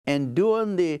and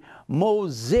during the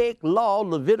Mosaic law,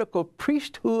 Levitical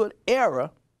priesthood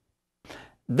era,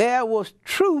 there was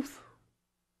truth,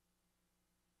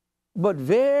 but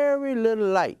very little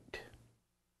light.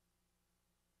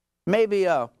 Maybe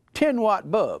a 10-watt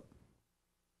bulb,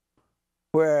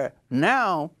 where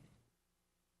now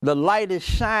the light is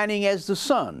shining as the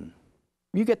sun.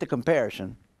 You get the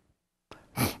comparison.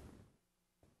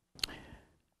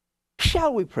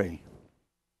 Shall we pray?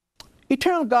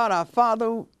 Eternal God, our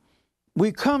Father,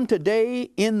 we come today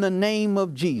in the name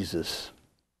of Jesus,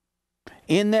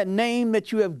 in that name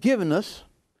that you have given us,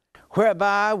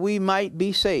 whereby we might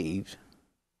be saved.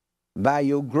 By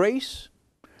your grace,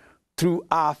 through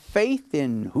our faith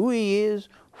in who he is,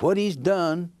 what he's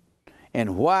done,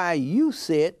 and why you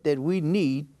said that we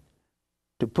need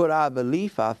to put our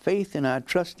belief, our faith, and our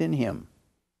trust in him.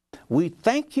 We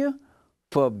thank you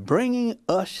for bringing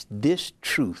us this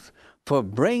truth, for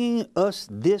bringing us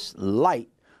this light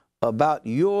about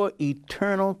your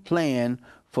eternal plan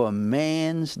for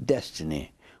man's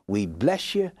destiny. We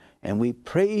bless you and we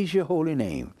praise your holy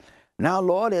name. Now,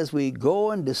 Lord, as we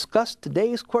go and discuss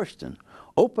today's question,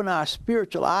 open our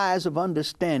spiritual eyes of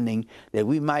understanding that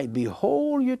we might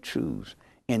behold your truths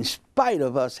in spite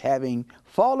of us having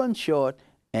fallen short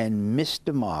and missed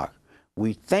the mark.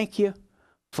 We thank you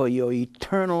for your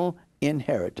eternal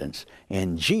inheritance.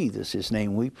 In Jesus'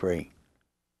 name we pray.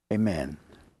 Amen.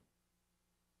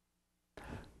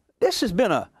 This has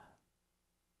been a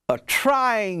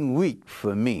trying week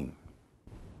for me.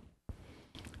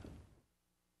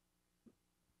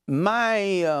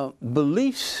 My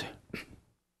beliefs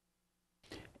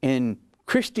in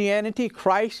Christianity,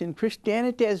 Christ in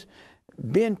Christianity, has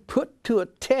been put to a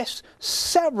test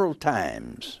several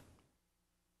times.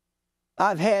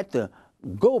 I've had to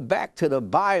go back to the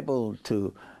Bible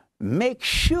to make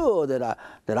sure that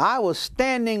I was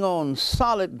standing on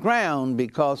solid ground,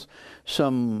 because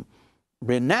some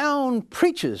renowned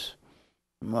preachers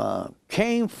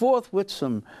came forth with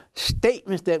some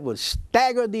statements that would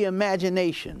stagger the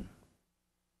imagination.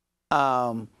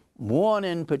 One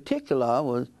in particular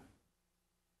was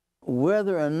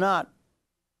whether or not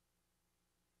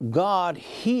God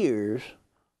hears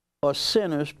a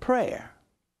sinner's prayer.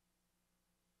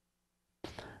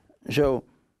 So,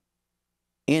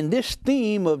 in this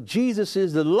theme of Jesus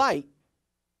is the light,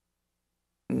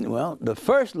 well, the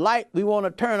first light we want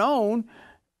to turn on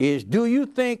is, do you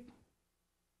think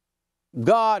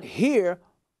God hears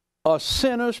a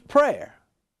sinner's prayer?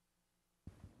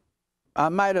 I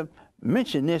might have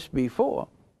mentioned this before,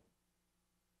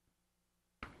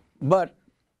 but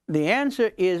the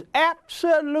answer is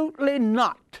absolutely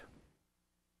not.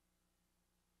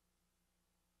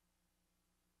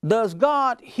 Does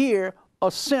God hear a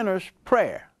sinner's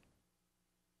prayer?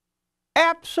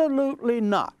 Absolutely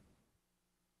not.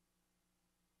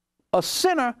 A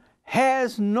sinner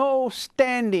has no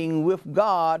standing with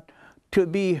God to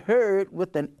be heard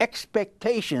with an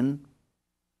expectation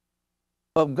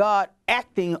of God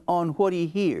acting on what he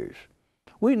hears.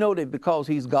 We know that because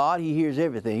he's God, he hears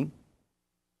everything.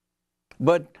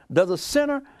 But does a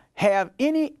sinner have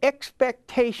any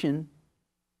expectation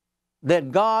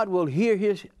that God will hear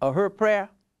his or her prayer?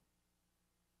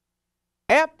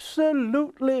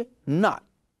 Absolutely not.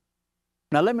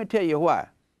 Now let me tell you why.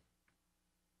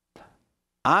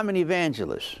 I'm an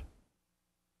evangelist.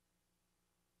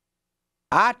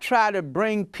 I try to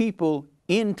bring people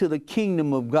into the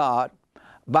kingdom of God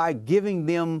by giving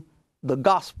them the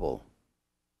gospel,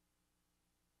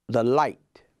 the light.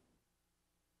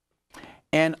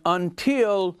 And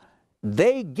until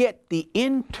they get the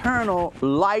internal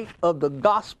light of the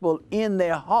gospel in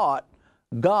their heart,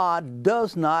 God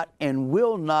does not and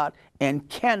will not and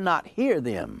cannot hear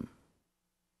them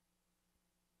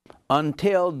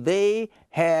until they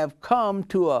have come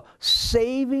to a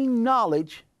saving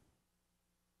knowledge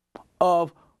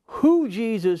of who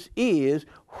Jesus is,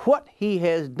 what he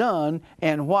has done,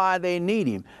 and why they need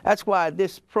him. That's why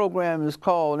this program is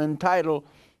entitled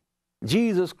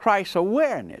Jesus Christ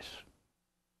Awareness.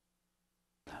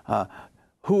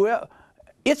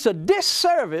 It's a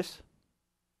disservice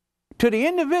to the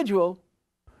individual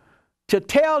to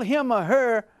tell him or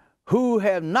her who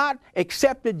have not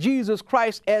accepted Jesus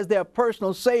Christ as their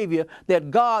personal Savior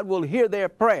that God will hear their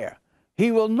prayer.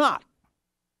 He will not.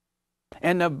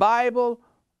 And the Bible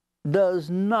does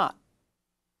not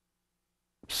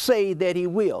say that he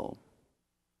will.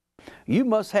 You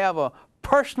must have a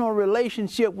personal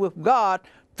relationship with God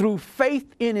through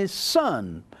faith in his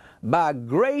Son, by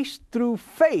grace through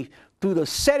faith, through the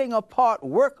setting apart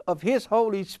work of his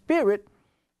Holy Spirit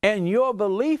and your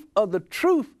belief of the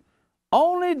truth.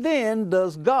 Only then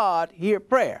does God hear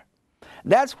prayer.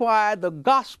 That's why the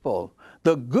gospel,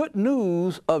 the good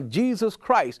news of Jesus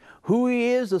Christ, who he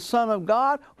is, the Son of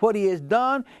God, what he has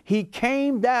done, he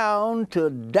came down to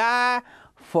die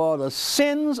for the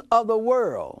sins of the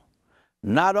world.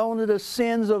 Not only the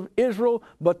sins of Israel,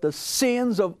 but the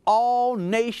sins of all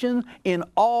nations, in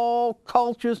all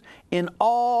cultures, in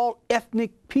all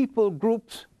ethnic people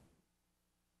groups,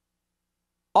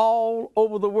 all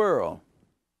over the world.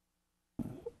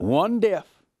 One death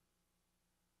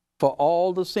for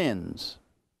all the sins.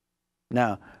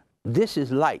 Now, this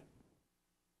is light.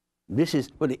 This is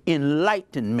for the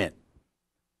enlightenment,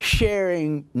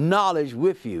 sharing knowledge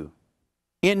with you,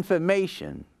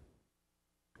 information,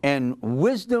 and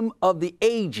wisdom of the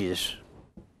ages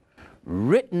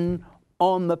written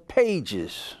on the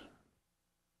pages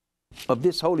of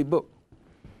this holy book.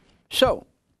 So,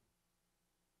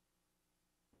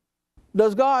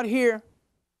 does God hear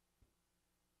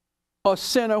a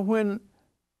sinner when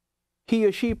he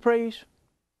or she prays?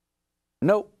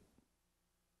 Nope.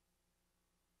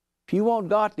 If you want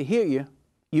God to hear you,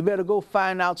 you better go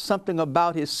find out something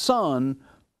about his Son,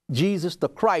 Jesus the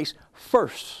Christ,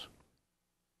 first.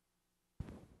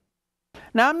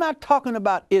 Now, I'm not talking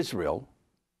about Israel,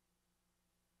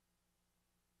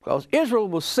 because Israel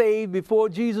was saved before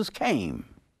Jesus came.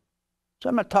 So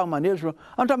I'm not talking about Israel.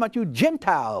 I'm talking about you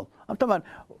Gentiles. I'm talking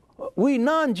about we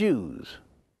non-Jews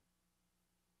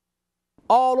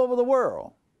all over the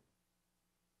world.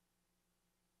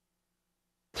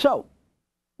 So,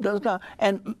 does God,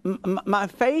 and my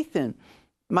faith and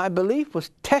my belief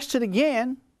was tested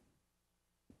again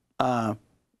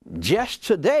just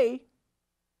today,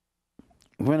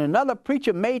 when another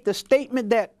preacher made the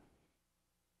statement that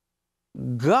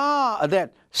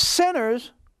that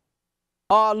sinners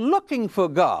are looking for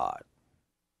God.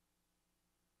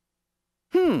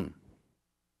 I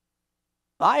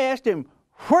asked him,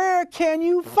 where can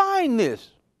you find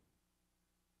this?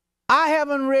 I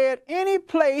haven't read any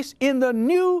place in the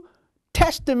New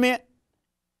Testament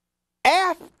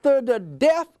after the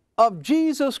death of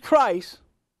Jesus Christ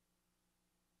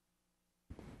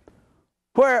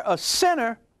where a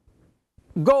sinner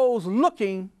goes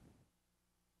looking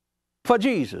for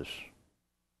Jesus.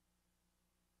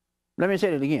 Let me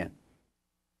say that again.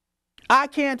 I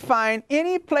can't find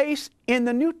any place in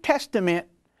the New Testament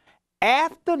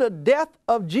after the death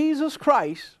of Jesus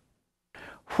Christ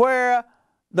where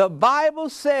the Bible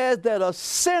says that a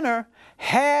sinner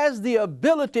has the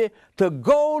ability to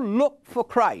go look for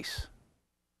Christ.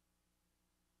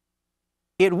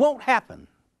 It won't happen.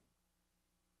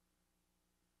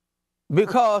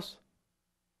 Because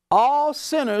all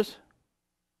sinners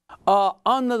are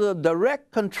under the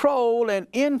direct control and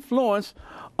influence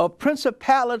of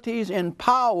principalities and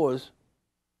powers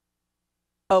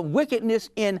of wickedness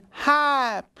in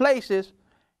high places,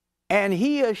 and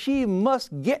he or she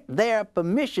must get their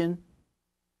permission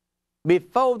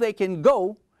before they can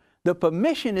go. The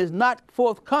permission is not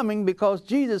forthcoming because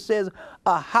Jesus says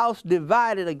a house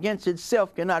divided against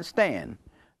itself cannot stand.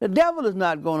 The devil is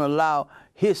not going to allow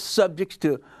his subjects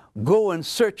to go and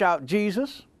search out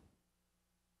Jesus.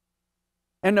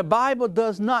 And the Bible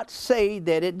does not say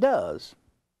that it does,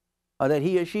 or that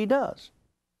he or she does.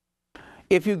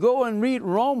 If you go and read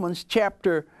Romans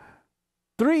chapter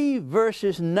 3,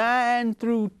 verses 9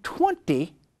 through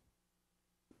 20,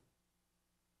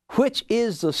 which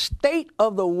is the state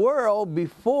of the world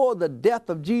before the death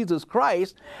of Jesus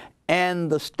Christ,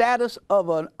 and the status of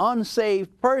an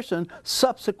unsaved person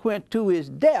subsequent to his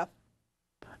death,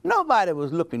 nobody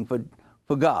was looking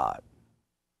for God.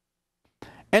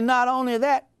 And not only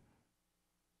that,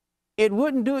 it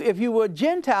wouldn't do, if you were a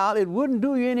Gentile, it wouldn't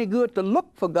do you any good to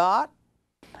look for God,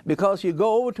 because you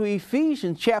go over to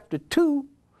Ephesians chapter 2,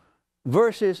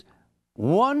 verses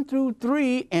 1 through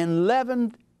 3 and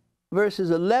 11,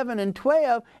 verses 11 and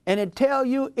 12, and it tells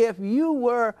you if you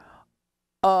were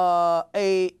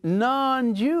a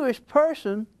non-Jewish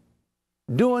person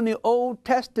during the Old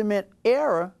Testament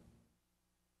era,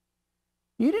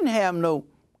 you didn't have no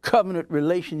covenant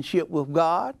relationship with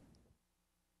God.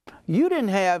 You didn't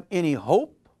have any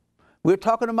hope. We're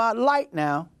talking about light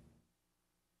now.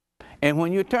 And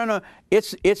when you turn on,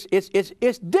 it's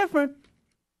different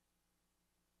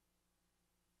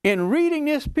in reading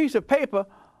this piece of paper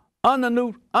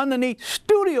underneath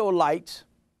studio lights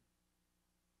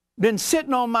than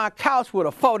sitting on my couch with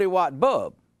a 40-watt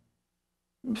bulb.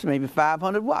 It's maybe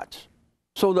 500 watts.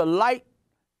 So the light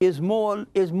is more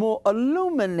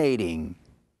illuminating.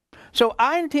 So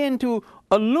I intend to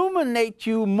illuminate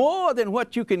you more than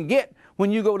what you can get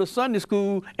when you go to Sunday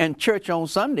school and church on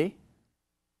Sunday.